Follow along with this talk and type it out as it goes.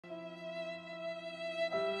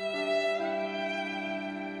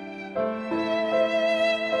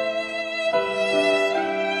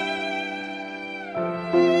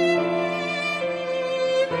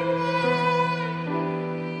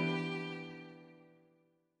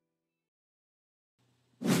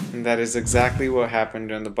And that is exactly what happened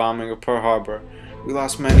during the bombing of Pearl Harbor. We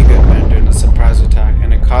lost many good men during the surprise attack,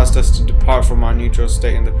 and it caused us to depart from our neutral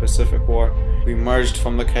state in the Pacific War. We emerged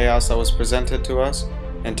from the chaos that was presented to us,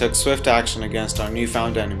 and took swift action against our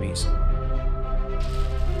newfound enemies.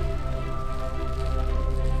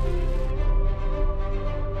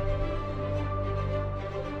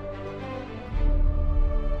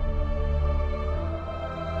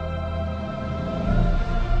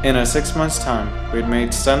 In a 6 months' time, we had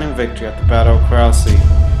made stunning victory at the Battle of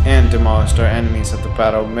Okinawa and demolished our enemies at the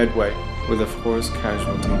Battle of Midway, with of course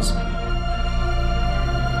casualties.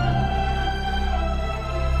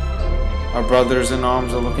 Our brothers in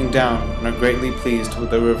arms are looking down and are greatly pleased with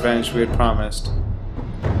the revenge we had promised.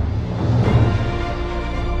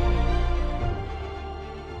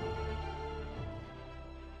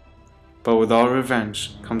 But with all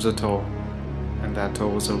revenge comes a toll, and that toll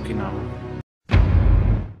was Okinawa.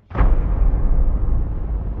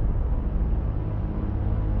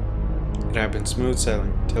 It had been smooth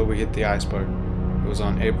sailing till we hit the iceberg. It was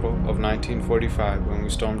on April of 1945 when we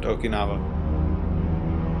stormed Okinawa.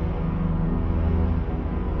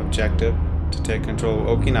 Objective: to take control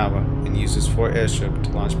of Okinawa and use its 4 airship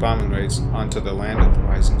to launch bombing raids onto the land of the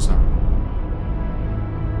rising sun.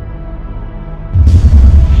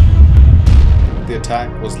 The attack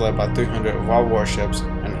was led by 300 of our warships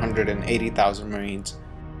and 180,000 Marines.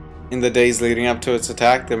 In the days leading up to its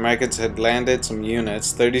attack, the Americans had landed some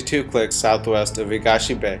units 32 clicks southwest of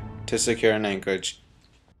Higashi Bay to secure an anchorage.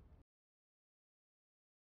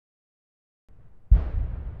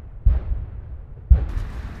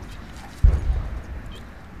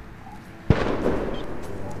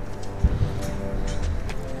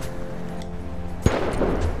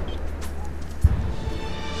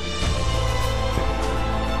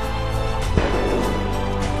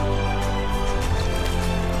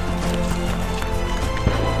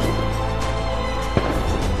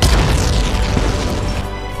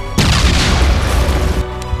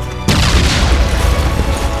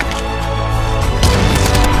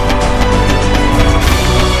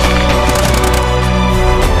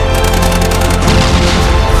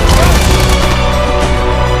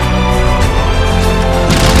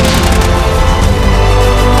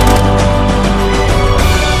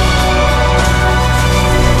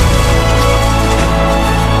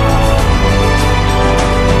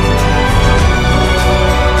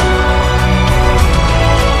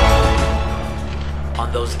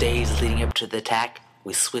 Leading up to the attack,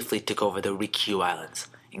 we swiftly took over the Ryukyu Islands,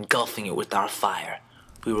 engulfing it with our fire.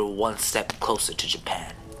 We were one step closer to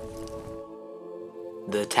Japan.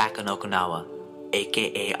 The attack on Okinawa,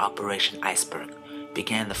 aka Operation Iceberg,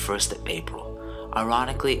 began the 1st of April.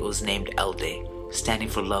 Ironically, it was named L Day, standing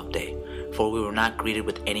for Love Day, for we were not greeted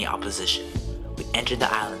with any opposition. We entered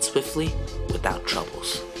the island swiftly, without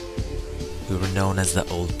troubles. We were known as the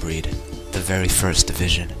Old Breed, the very first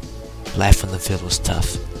division. Life on the field was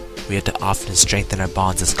tough. We had to often strengthen our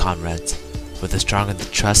bonds as comrades, but the stronger the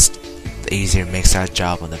trust, the easier it makes our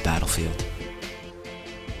job on the battlefield.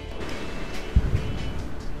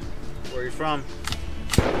 Where are you from?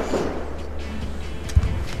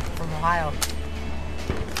 From Ohio.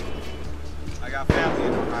 I got family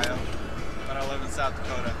in Ohio, but I live in South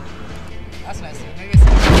Dakota. That's nice. Maybe it's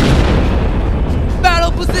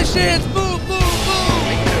battle positions! Move, move, move!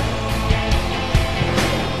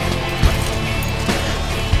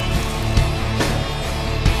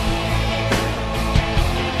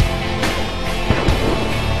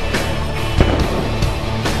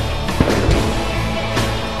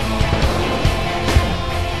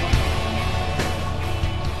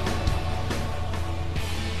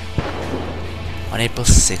 On April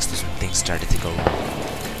 6th was when things started to go wrong.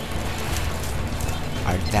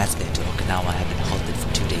 Our advancement into Okinawa had been halted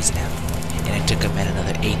for 2 days now, and it took our men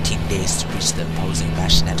another 18 days to reach the opposing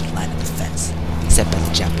Rashineto line of defense, set by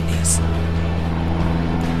the Japanese.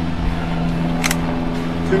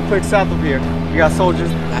 2 clicks south of here, we got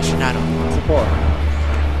soldiers. Rashineto. Support.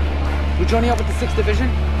 We're joining up with the 6th Division.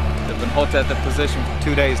 They've been halted at the position for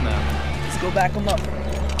 2 days now. Let's go back them up.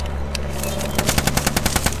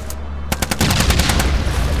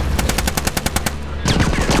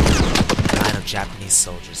 Japanese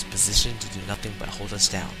soldiers positioned to do nothing but hold us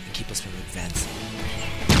down and keep us from advancing.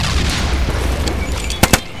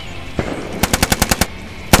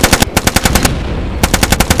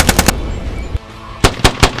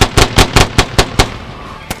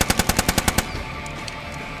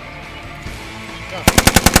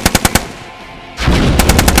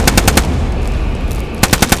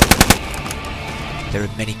 There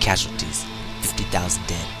were many casualties, 50,000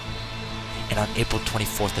 dead. And on April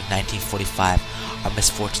 24th of 1945, our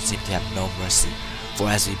misfortune seemed to have no mercy. for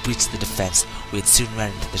as we breached the defense, we had soon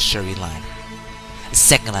run into the Shuri line, a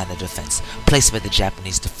second line of defense placed by the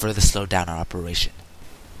Japanese to further slow down our operation.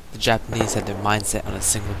 The Japanese had their mind set on a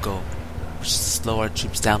single goal, which is to slow our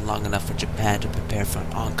troops down long enough for Japan to prepare for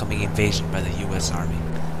an oncoming invasion by the U.S. Army.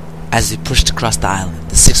 As we pushed across the island,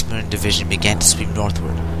 the 6th Marine Division began to sweep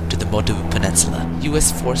northward to the Motobu Peninsula.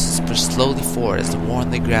 U.S. forces pushed slowly forward as the war on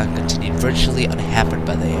the ground continued virtually unhampered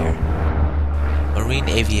by the air. Marine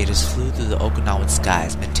aviators flew through the Okinawan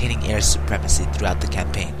skies, maintaining air supremacy throughout the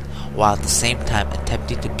campaign, while at the same time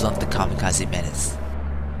attempting to blunt the kamikaze menace.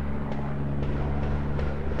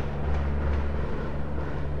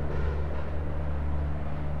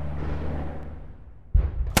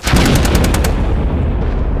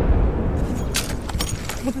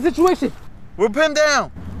 What's the situation? We're pinned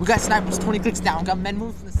down! We got snipers 20 clicks down. Got men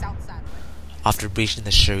moving from the south side. After breaching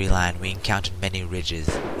the Shuri line, we encountered many ridges,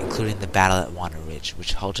 including the battle at Wano Ridge,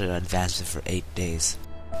 which halted our advancement for 8 days.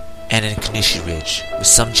 And in Kanishi Ridge, with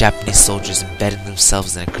some Japanese soldiers embedding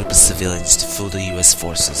themselves in a group of civilians to fool the US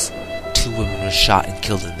forces. 2 women were shot and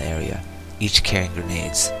killed in the area, each carrying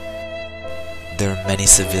grenades. There are many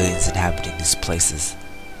civilians inhabiting these places,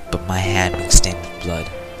 but my hand being stained with blood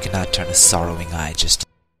cannot turn a sorrowing eye just.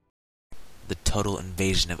 The total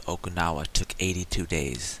invasion of Okinawa took 82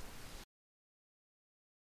 days.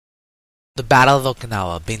 The Battle of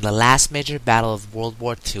Okinawa, being the last major battle of World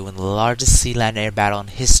War II and the largest sea-land air battle in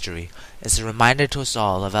history, is a reminder to us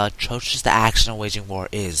all of how atrocious the action of waging war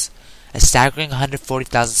is. A staggering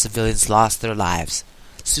 140,000 civilians lost their lives.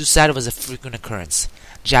 Suicide was a frequent occurrence.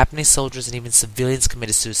 Japanese soldiers and even civilians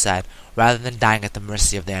committed suicide rather than dying at the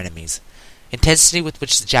mercy of their enemies. Intensity with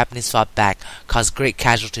which the Japanese fought back caused great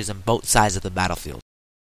casualties on both sides of the battlefield.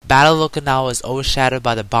 The Battle of Okinawa is overshadowed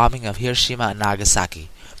by the bombing of Hiroshima and Nagasaki,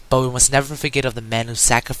 but we must never forget of the men who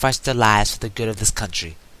sacrificed their lives for the good of this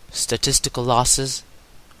country. Statistical losses: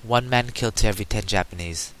 1 man killed to every 10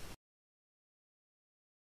 Japanese.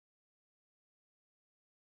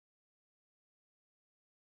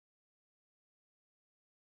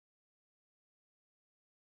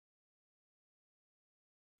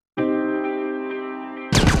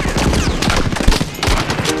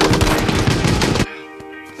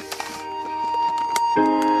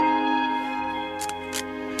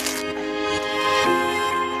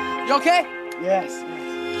 You okay? Yes.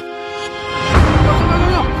 Go, go, go, go,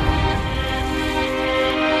 go.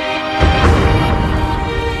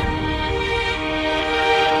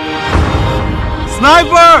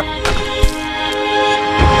 Sniper!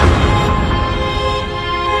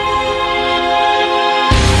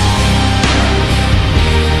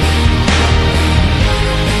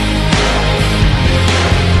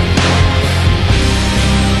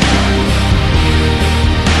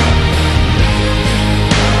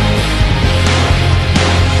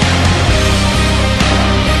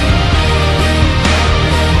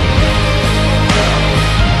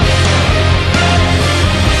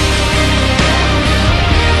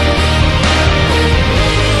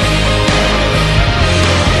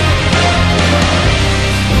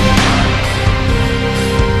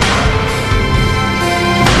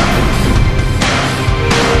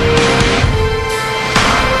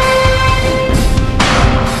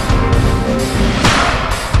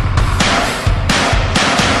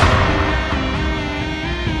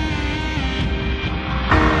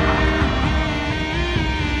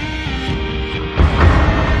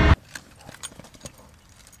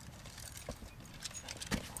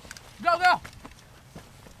 Go, go!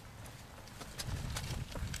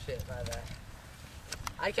 Shit, my bad.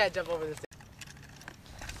 I can't jump over this thing.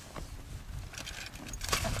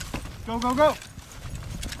 Go, go, go!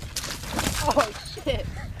 Oh, shit.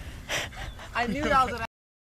 I knew that was an